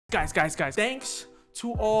Guys, thanks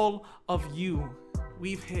to all of you.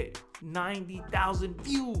 We've hit 90,000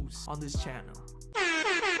 views on this channel.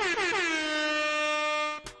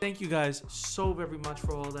 Thank you guys so very much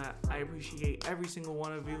for all that. I appreciate every single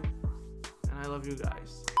one of you, and I love you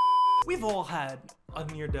guys. We've all had a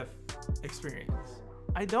near-death experience.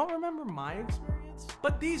 I don't remember my experience,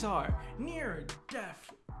 but these are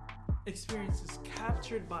near-death experiences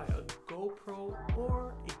captured by a GoPro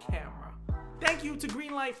or a camera. Thank you to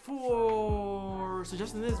Greenlight for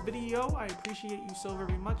suggesting this video. I appreciate you so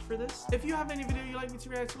very much for this. If you have any video you'd like me to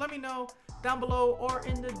react to, let me know down below or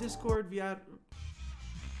in the Discord via...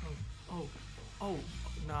 Oh,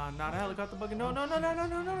 nah, not a helicopter bucket. No,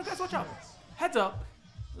 guys, watch out. Heads up.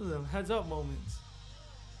 Heads up moments.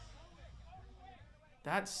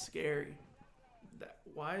 That's scary.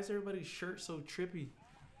 Why is everybody's shirt so trippy?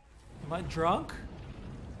 Am I drunk?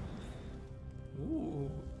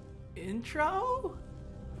 Ooh. Intro?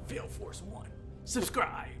 FailForceOne.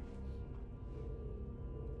 Subscribe.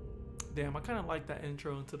 Damn, I kind of like that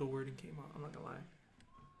intro until the wording came out. I'm not gonna lie.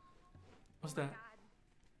 What's that?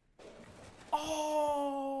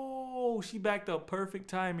 Oh, she backed up. Perfect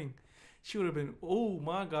timing. She would have been, oh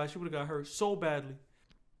my God, she would have got hurt so badly.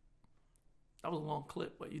 That was a long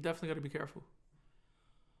clip, but you definitely got to be careful.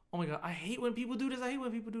 Oh my God, I hate when people do this. I hate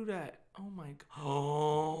when people do that. Oh my God.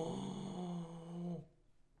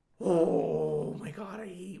 Oh my God, I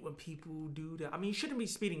hate when people do that. I mean, you shouldn't be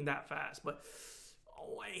speeding that fast, but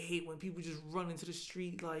oh, I hate when people just run into the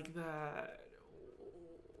street like that.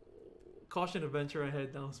 Caution adventure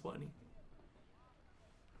ahead. That was funny.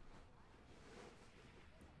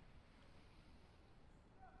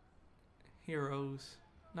 Heroes.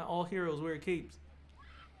 Not all heroes wear capes.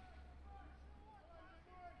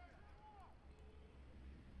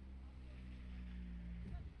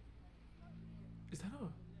 Is that a...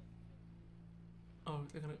 Oh,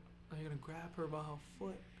 they're gonna grab her by her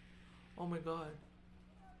foot. Oh my God.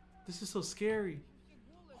 This is so scary.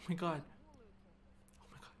 Oh my God. Oh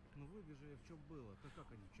my God.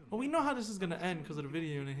 Well, we know how this is gonna end because of the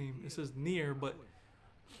video name. It says near, but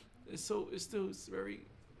it's very...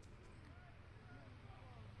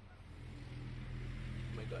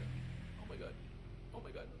 Oh my God. Oh my God. Oh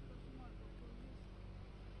my God.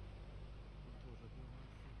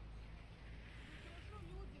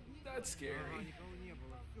 That's scary.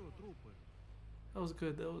 That was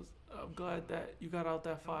good. I'm glad that you got out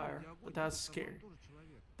that fire, but that's scary.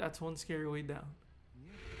 That's one scary way down.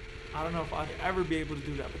 I don't know if I'd ever be able to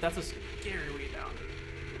do that, but that's a scary way down.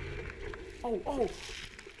 Oh.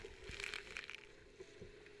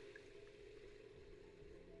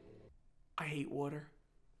 I hate water.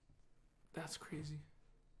 That's crazy.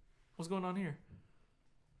 What's going on here?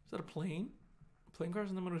 Is that a plane? A plane cars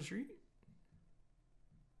in the middle of the street?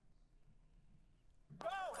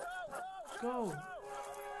 Go.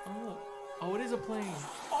 Oh, it is a plane.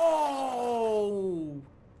 Oh,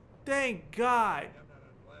 thank God.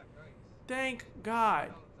 Thank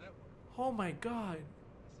God. Oh my God.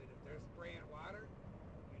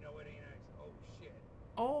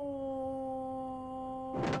 Oh.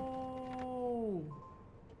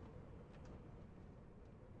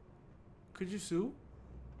 Could you sue?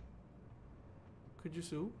 Could you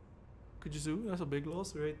sue? Could you sue? That's a big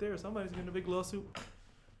lawsuit right there. Somebody's getting a big lawsuit.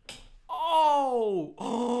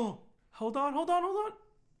 Oh, hold on.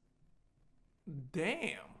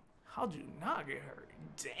 Damn. How'd you not get hurt?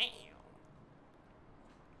 Damn.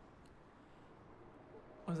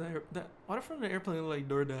 Was that water from the airplane look like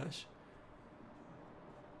DoorDash?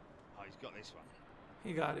 Oh, he's got this one.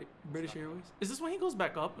 He got it. British Airways. Is this when he goes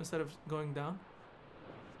back up instead of going down?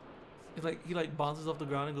 It's like he bounces off the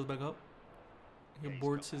ground and goes back up. He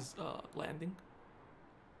aborts his landing.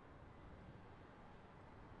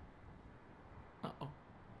 Uh-oh.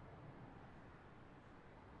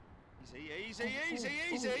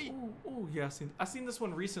 Easy. Oh, yeah, I seen this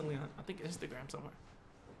one recently on, I think, Instagram somewhere.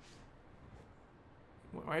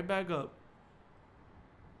 Went right back up.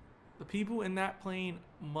 The people in that plane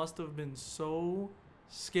must have been so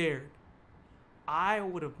scared. I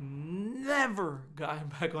would have never gotten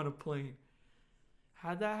back on a plane.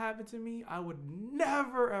 Had that happened to me, I would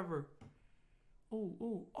never, ever.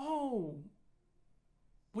 Oh.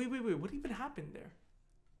 Wait. What even happened there?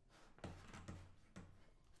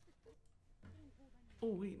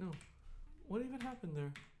 Oh, wait, no. What even happened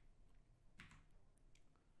there?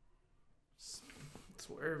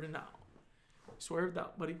 Swerving out. Swerved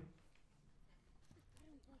out, buddy.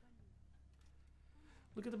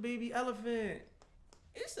 Look at the baby elephant.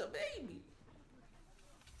 It's a baby.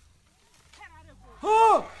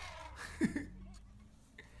 Oh! They're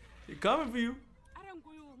coming for you.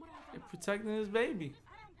 They're protecting his baby.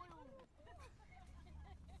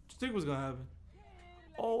 think what's gonna happen?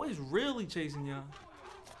 Oh, it's really chasing y'all.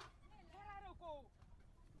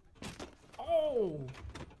 Oh,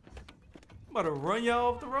 I'm about to run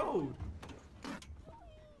y'all off the road.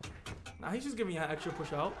 Nah, he's just giving you an extra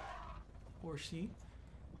push out. Or she.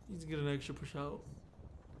 He's getting an extra push out.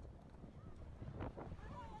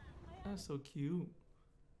 That's so cute.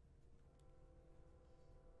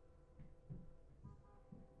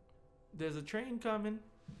 There's a train coming.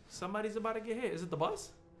 Somebody's about to get hit. Is it the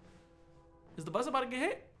bus? Is the bus about to get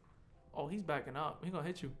hit? Oh, he's backing up. He gonna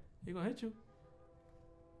hit you. He gonna hit you.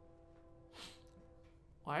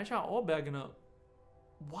 Why is y'all all backing up?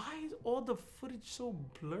 Why is all the footage so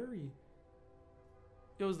blurry?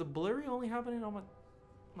 Yo, is the blurry only happening on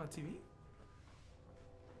my TV?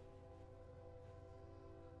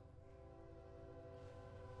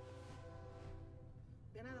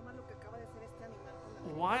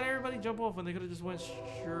 Why did everybody jump off when they could have just went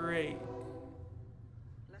straight?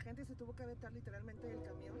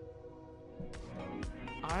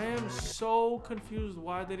 I am so confused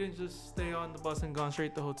why they didn't just stay on the bus and gone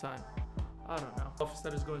straight the whole time. I don't know.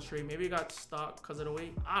 Instead of going straight, maybe it got stuck because of the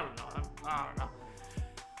weight. I don't know.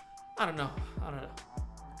 I don't know.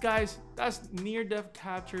 Guys, that's near-death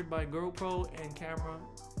captured by GoPro and camera.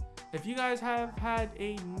 If you guys have had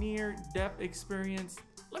a near-death experience,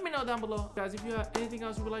 let me know down below. Guys, if you have anything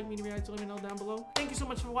else you would like me to react to, let me know down below. Thank you so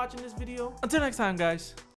much for watching this video. Until next time, guys.